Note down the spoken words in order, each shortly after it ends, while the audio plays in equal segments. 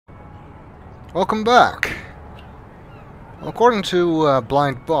Welcome back. According to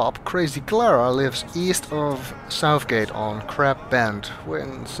Blind Bob, Crazy Clara lives east of Southgate on Crab Bend.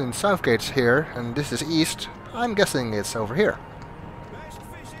 Since Southgate's here and this is east, I'm guessing it's over here.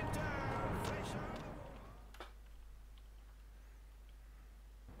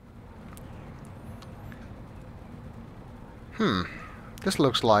 This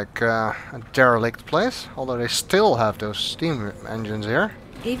looks like a derelict place, although they still have those steam engines here.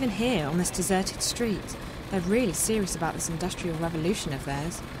 Even here, on this deserted street, they're really serious about this industrial revolution of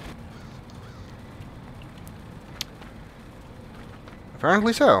theirs.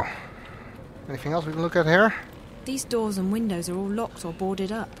 Apparently so. Anything else we can look at here? These doors and windows are all locked or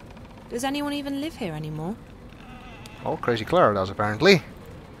boarded up. Does anyone even live here anymore? Oh, Crazy Clara does, apparently.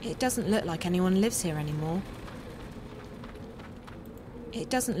 It doesn't look like anyone lives here anymore.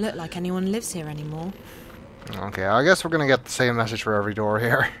 Okay, I guess we're gonna get the same message for every door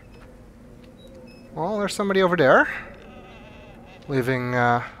here. Well, there's somebody over there. Living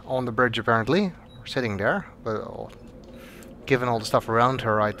on the bridge, apparently. Or sitting there. But given all the stuff around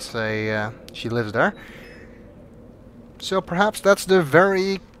her, I'd say she lives there. So perhaps that's the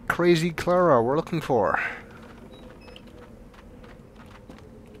very Crazy Clara we're looking for.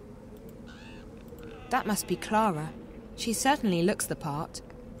 That must be Clara. She certainly looks the part.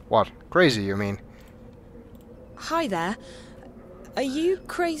 What? Crazy, you mean? Hi there. Are you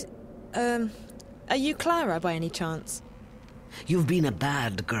crazy? Are you Clara by any chance? You've been a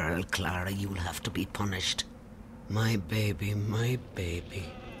bad girl, Clara. You'll have to be punished. My baby, my baby.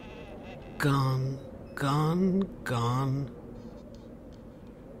 Gone, gone, gone.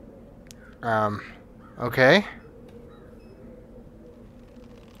 Okay.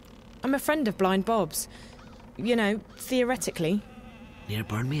 I'm a friend of Blind Bob's. You know, theoretically. Near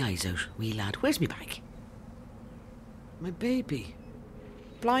burn me eyes out, wee lad. Where's me bag? My baby.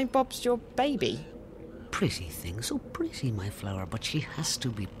 Blind Bob's your baby? Pretty thing, so pretty, my flower, but she has to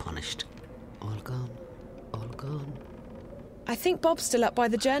be punished. All gone, all gone. I think Bob's still up by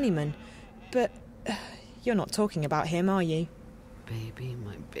the journeyman, but you're not talking about him, are you? Baby,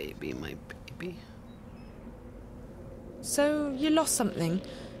 my baby, my baby. So, you lost something?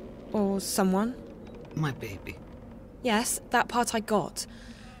 Or someone? My baby. Yes, that part I got.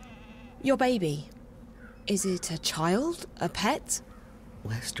 Your baby. Is it a child? A pet?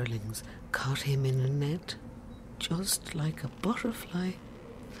 Westerlings caught him in a net, just like a butterfly.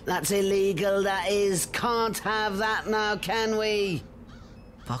 That's illegal, that is. Can't have that now, can we?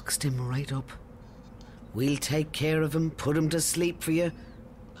 Boxed him right up. We'll take care of him, put him to sleep for you.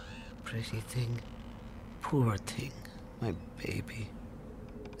 Pretty thing. Poor thing, my baby.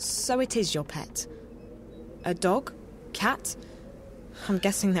 So it is your pet? A dog? Cat? I'm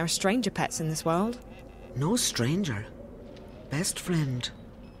guessing there are stranger pets in this world. No stranger. Best friend.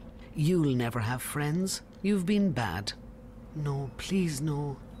 You'll never have friends. You've been bad. No, please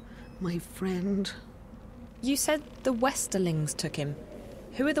no. My friend. You said the Westerlings took him.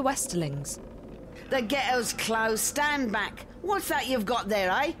 Who are the Westerlings? The ghetto's closed. Stand back. What's that you've got there,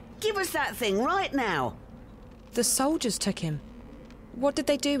 eh? Give us that thing right now. The soldiers took him. What did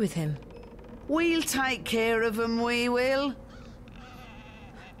they do with him? We'll take care of him, we will.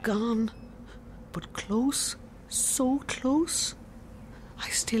 Gone. But close. So close. I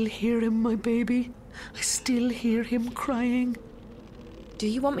still hear him, my baby. I still hear him crying. Do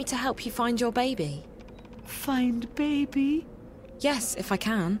you want me to help you find your baby? Find baby? Yes, if I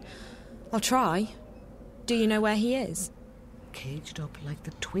can. I'll try. Do you know where he is? Caged up like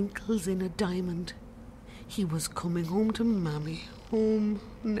the twinkles in a diamond. He was coming home to Mammy. Home.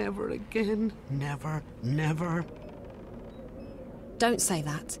 Never again. Never, never. Don't say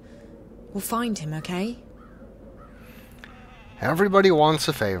that. We'll find him, okay? Everybody wants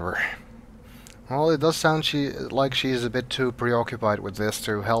a favor. Well, it does sound like she's a bit too preoccupied with this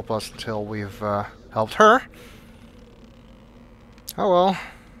to help us until we've helped her. Oh well.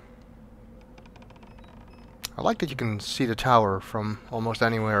 I like that you can see the tower from almost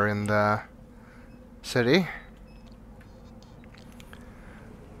anywhere in the city.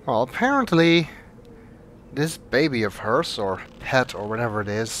 Well, apparently this baby of hers, or pet, or whatever it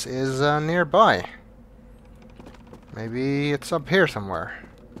is nearby. Maybe it's up here somewhere.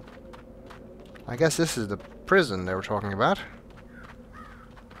 I guess this is the prison they were talking about.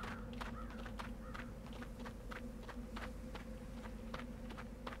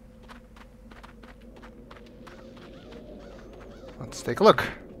 Let's take a look.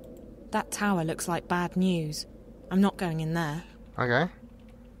 That tower looks like bad news. I'm not going in there. Okay.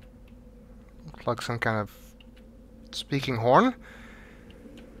 Looks like some kind of speaking horn.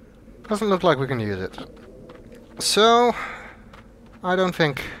 Doesn't look like we can use it. So, I don't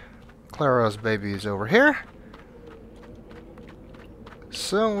think Clara's baby is over here.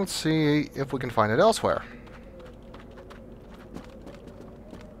 So let's see if we can find it elsewhere.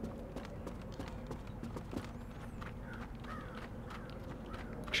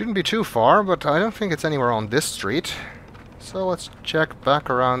 Shouldn't be too far, but I don't think it's anywhere on this street. So let's check back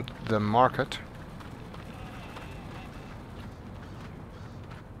around the market.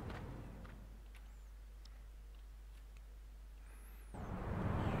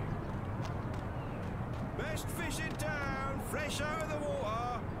 Best fish in town, fresh out of the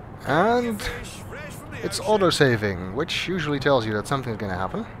water. And Fish fresh from the it's ocean. auto-saving, which usually tells you that something's gonna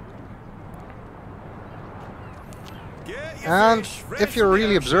happen. Get your And fish fresh if you're from the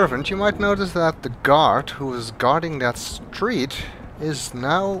really ocean. observant, you might notice that the guard who was guarding that street is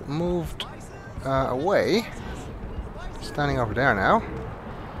now moved away. Standing over there now.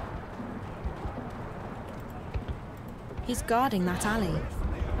 He's guarding that alley.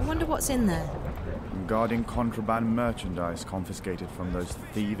 I wonder what's in there. Guarding contraband merchandise confiscated from those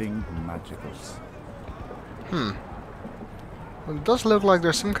thieving magicals. Well, it does look like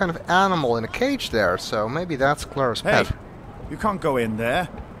there's some kind of animal in a cage there, so maybe that's Clara's Hey, pet. you can't go in there.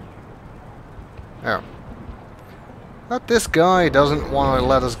 Oh. But this guy doesn't want to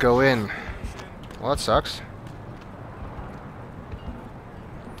let us go in. Well, that sucks.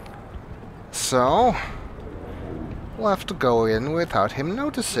 So, we'll have to go in without him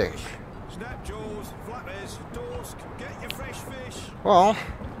noticing. Snapjaws, flappers, dorsk, get your fresh fish. Well,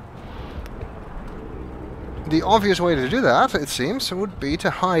 the obvious way to do that, it seems, would be to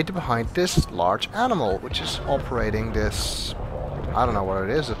hide behind this large animal, which is operating this... I don't know what it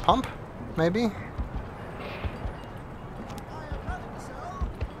is, a pump, maybe?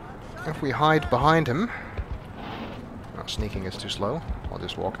 If we hide behind him... Oh, sneaking is too slow. I'll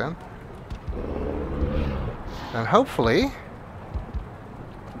just walk then. And hopefully...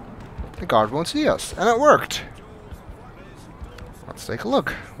 the guard won't see us. And it worked! Let's take a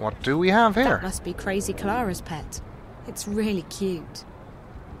look. What do we have here? That must be Crazy Clara's pet. It's really cute.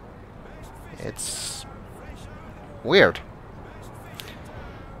 It's... weird.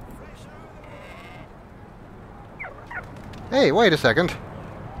 Hey, wait a second.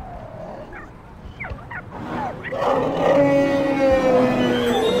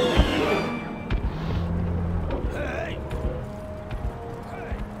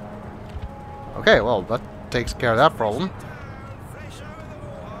 Okay, well, that takes care of that problem.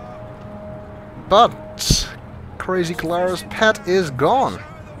 But Crazy Clara's pet is gone.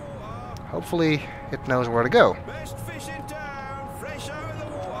 Hopefully it knows where to go. Best fish in town, fresh out of the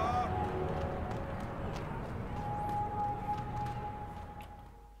water.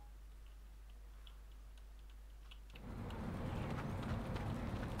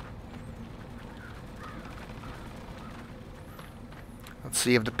 Let's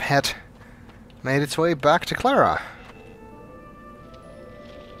see if the pet made its way back to Clara.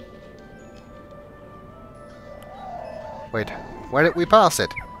 Wait, where did we pass it?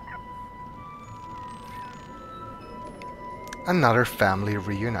 Another family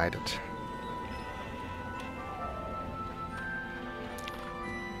reunited.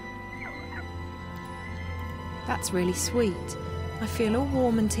 That's really sweet. I feel all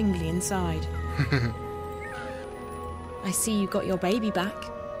warm and tingly inside. I see you got your baby back.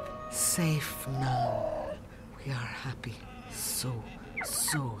 Safe now. We are happy. So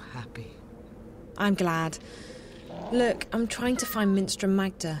happy. I'm glad. Look, I'm trying to find Minstrel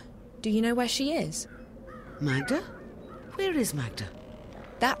Magda. Do you know where she is? Magda? Where is Magda?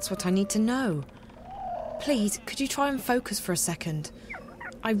 That's what I need to know. Please, could you try and focus for a second?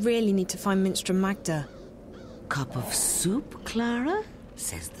 I really need to find Minstrel Magda. Cup of soup, Clara?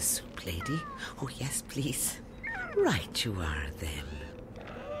 Says the soup lady. Oh, yes, please. Right you are, then.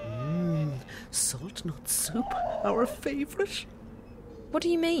 Salt nut soup, our favourite. What do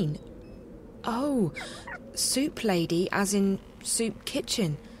you mean? Oh, soup lady as in soup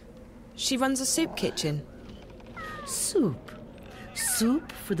kitchen. She runs a soup kitchen. Soup.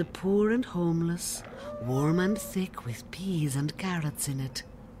 Soup for the poor and homeless. Warm and thick with peas and carrots in it.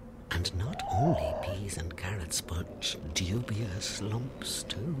 And not only peas and carrots, but dubious lumps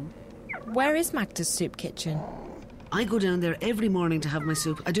too. Where is Magda's soup kitchen? I go down there every morning to have my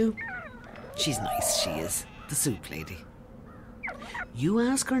soup. I do. She's nice, she is. The soup lady. You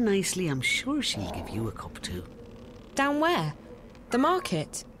ask her nicely, I'm sure she'll give you a cup too. Down where? The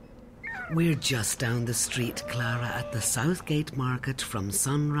market? We're just down the street, Clara, at the Southgate Market from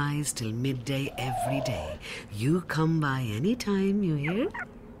sunrise till midday every day. You come by any time, you hear?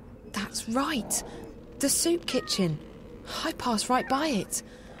 That's right. The soup kitchen. I pass right by it.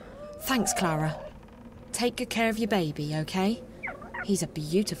 Thanks, Clara. Take good care of your baby, okay? He's a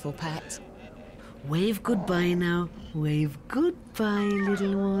beautiful pet. Wave goodbye now. Wave goodbye,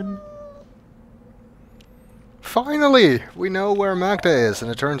 little one. Finally! We know where Magda is,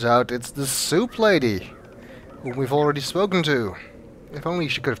 and it turns out it's the soup lady, whom we've already spoken to. If only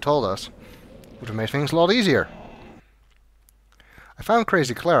she could have told us. Would have made things a lot easier. I found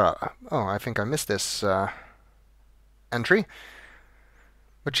Crazy Clara. Oh, I think I missed this entry.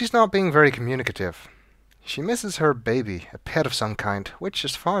 But she's not being very communicative. She misses her baby, a pet of some kind, which,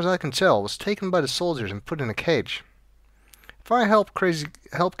 as far as I can tell, was taken by the soldiers and put in a cage. If I help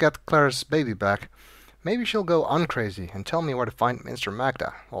get Clara's baby back, maybe she'll go uncrazy and tell me where to find Mr.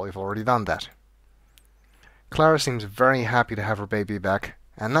 Magda. Well, we've already done that. Clara seems very happy to have her baby back,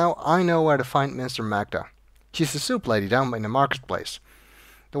 and now I know where to find Mr. Magda. She's the soup lady down in the marketplace.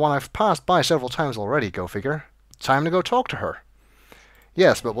 The one I've passed by several times already, go figure. Time to go talk to her.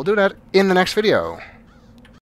 Yes, but we'll do that in the next video.